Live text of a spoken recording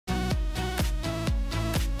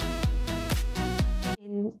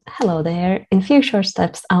Hello there. In few short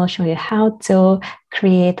steps, I'll show you how to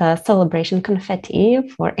create a celebration confetti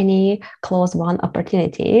for any closed won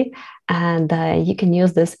opportunity. And you can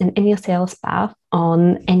use this in any sales path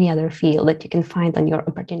on any other field that you can find on your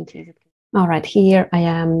opportunities. All right, here I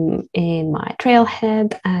am in my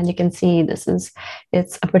trailhead, and you can see this is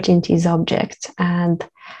its opportunities object. And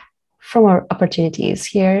from our opportunities,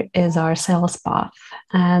 here is our sales path.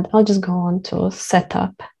 And I'll just go on to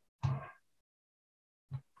setup.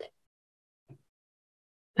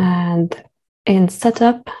 And in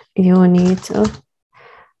setup, you need to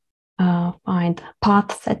find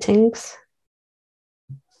path settings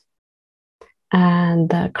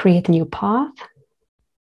and create a new path.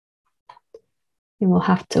 You will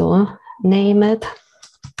have to name it.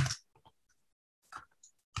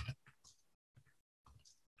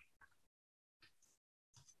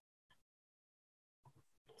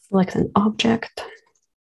 Select an object.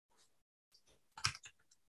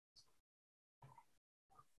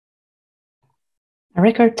 A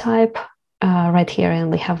record type. Right here, and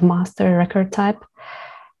we have master record type.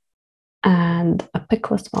 And a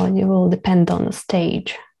picklist value will depend on the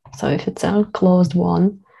stage. So if it's a closed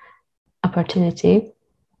won opportunity,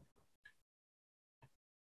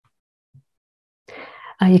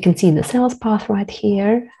 you can see the sales path right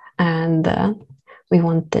here, and we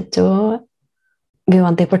want the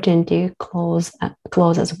opportunity close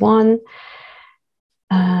as one.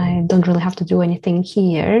 I don't really have to do anything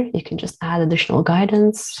here. You can just add additional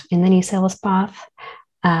guidance in any sales path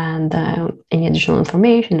and any additional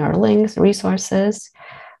information or links, resources.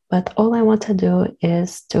 But all I want to do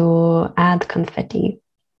is to add confetti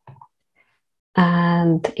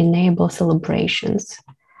and enable celebrations.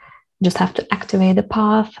 Just have to activate the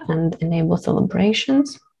path and enable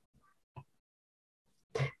celebrations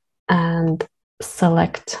and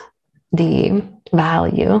select the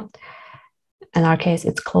value. In our case,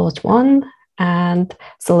 it's closed won, and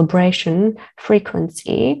celebration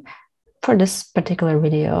frequency. For this particular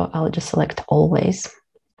video, I'll just select always.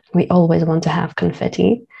 We always want to have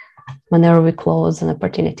confetti whenever we close an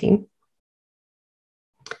opportunity.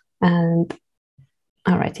 And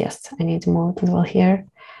all right, yes, I need more as well here.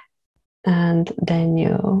 And then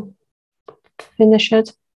you finish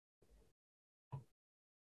it.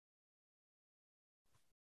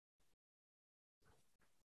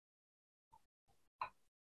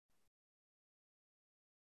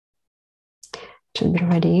 Should be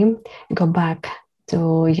ready. Go back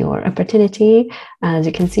to your opportunity. As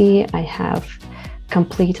you can see, I have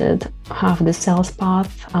completed half the sales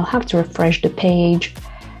path. I'll have to refresh the page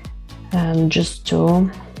just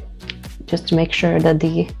to make sure that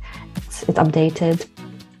it's updated,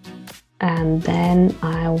 and then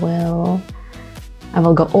I will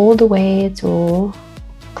go all the way to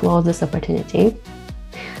close this opportunity.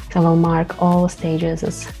 So I will mark all stages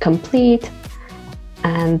as complete.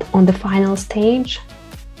 And on the final stage,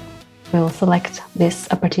 we'll select this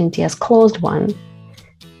opportunity as closed won,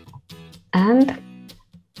 and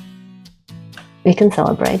we can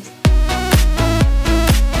celebrate.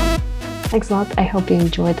 Thanks a lot. I hope you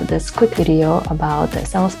enjoyed this quick video about the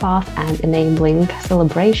sales path and enabling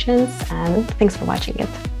celebrations, and thanks for watching it.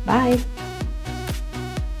 Bye.